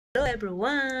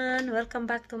everyone, welcome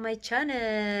back to my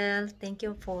channel. Thank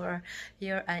you for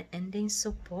your unending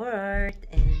support,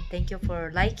 and thank you for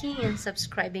liking and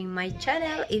subscribing my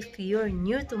channel. If you're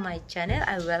new to my channel,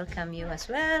 I welcome you as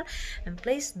well, and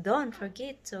please don't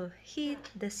forget to hit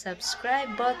the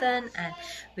subscribe button and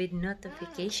with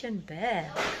notification bell.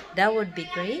 That would be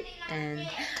great. And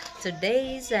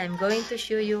today's I'm going to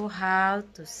show you how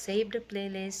to save the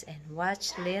playlist and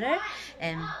watch later,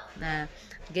 and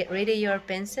get ready your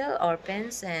pencil or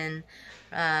pens and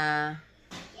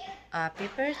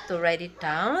paper to write it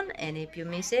down. And if you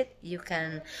miss it, you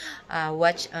can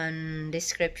watch on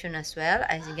description as well.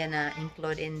 I'm gonna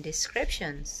include in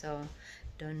description, so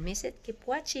don't miss it. Keep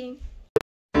watching.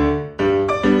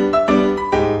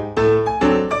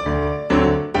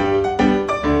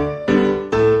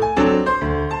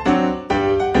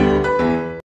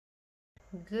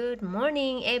 Good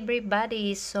morning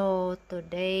everybody. So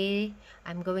today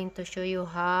I'm going to show you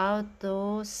how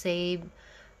to save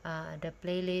the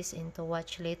playlist into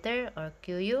watch later or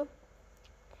QU.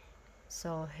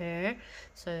 So here,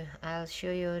 so I'll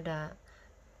show you the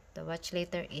watch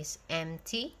later is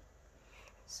empty.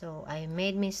 So I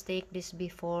made mistake this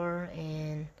before,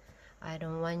 and I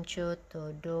don't want you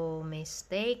to do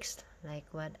mistakes like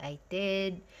what I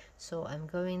did. So I'm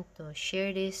going to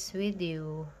share this with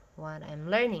you, what I'm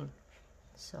learning.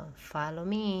 So follow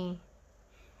me.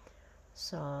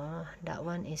 So that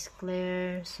one is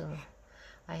clear. So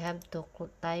I have to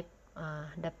type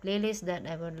the playlist that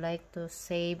I would like to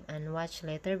save and watch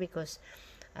later, because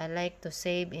I like to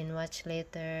save in watch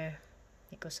later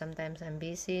because sometimes I'm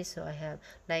busy. So I have,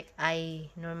 like, I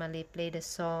normally play the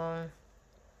song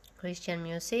Christian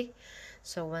music.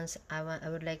 So once I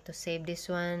would like to save this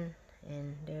one,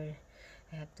 and there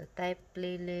I have to type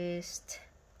playlist,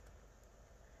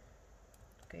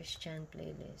 Christian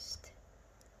playlist.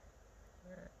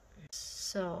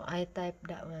 So I type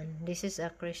that one. This is a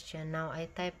Christian. Now I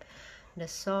type the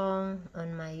song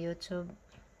on my YouTube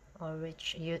or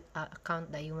which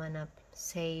account that you wanna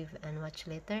save and watch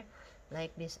later.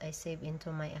 Like this, I save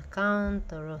into my account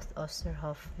to Ruth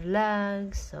Osterhoff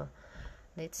Vlogs. So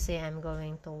let's say I'm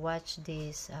going to watch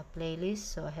this playlist,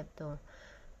 so I have to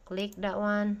click that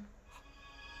one.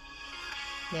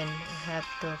 Then I have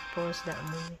to pause that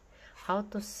movie. How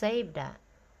to save that?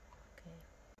 Okay.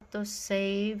 To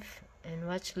save and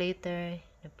watch later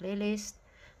the playlist,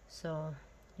 so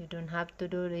you don't have to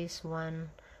do this one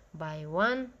by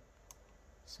one.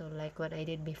 So like what I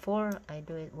did before, I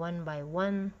do it one by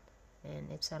one, and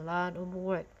it's a lot of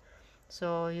work.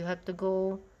 So you have to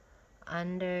go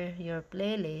under your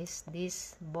playlist.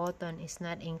 This button is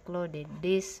not included,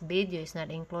 this video is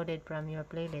not included from your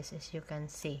playlist, as you can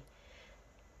see,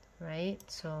 right?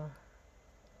 So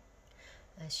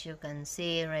as you can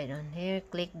see right on here,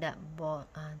 click that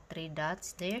three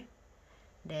dots there,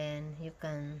 then you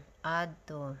can add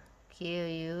to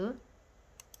QU,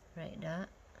 right? That,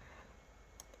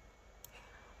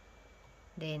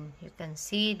 then you can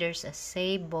see there's a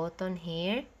save button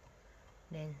here,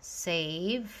 then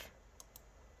save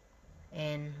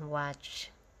and watch.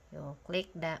 You click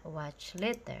that watch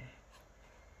later,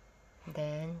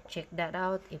 then check that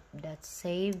out if that's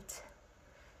saved.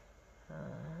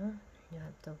 You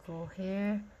have to go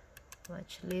here,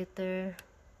 watch later,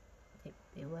 if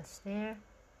it was there.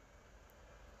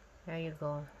 There you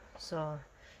go. So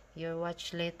your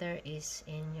watch later is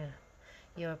in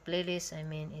your playlist. I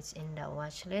mean, it's in the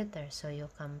watch later, so you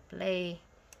can play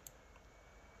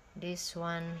this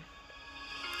one.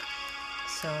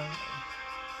 So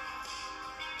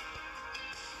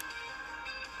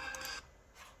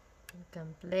you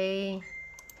can play.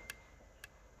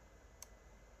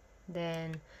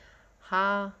 Then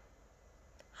how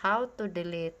to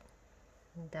delete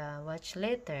the watch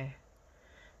later.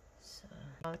 So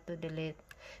how to delete,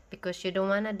 because you don't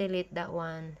want to delete that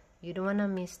one. You don't want to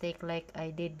mistake like I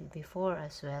did before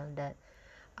as well, that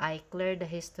I cleared the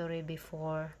history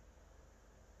before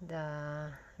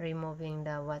the removing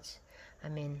the watch, I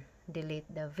mean delete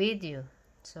the video.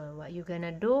 So what you're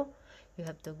gonna do, you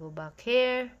have to go back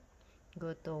here,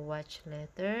 go to watch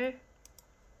later,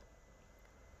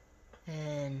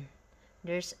 and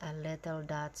there's a little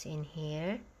dots in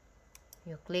here.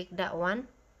 You click that one.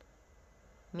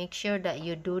 Make sure that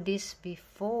you do this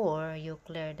before you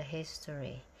clear the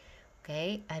history.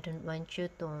 Okay, I don't want you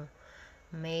to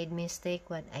made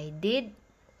mistake what I did.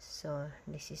 So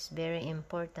this is very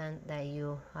important that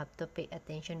you have to pay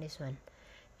attention. This one,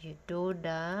 you do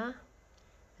the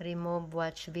remove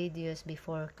watch videos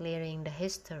before clearing the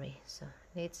history. So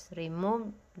let's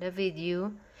remove the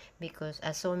video, because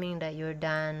assuming that you're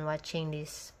done watching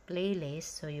this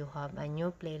playlist, so you have a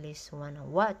new playlist you want to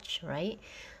watch, right?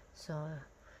 So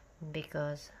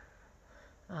because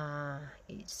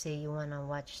say you wanna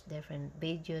watch different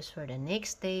videos for the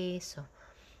next day, so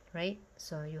right,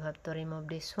 so you have to remove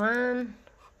this one,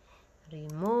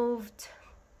 removed,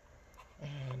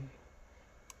 and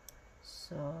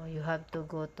so you have to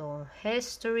go to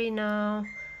history now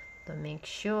to make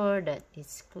sure that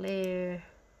it's clear.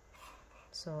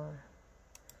 So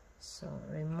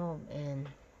remove and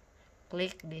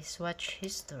click this watch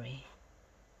history,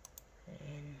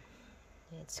 and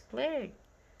it's cleared.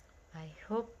 I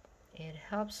hope it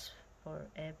helps for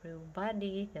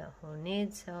everybody who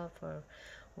needs help for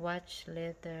watch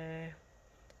later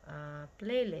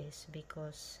playlist,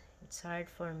 because it's hard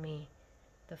for me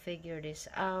to figure this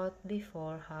out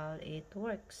before how it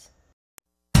works.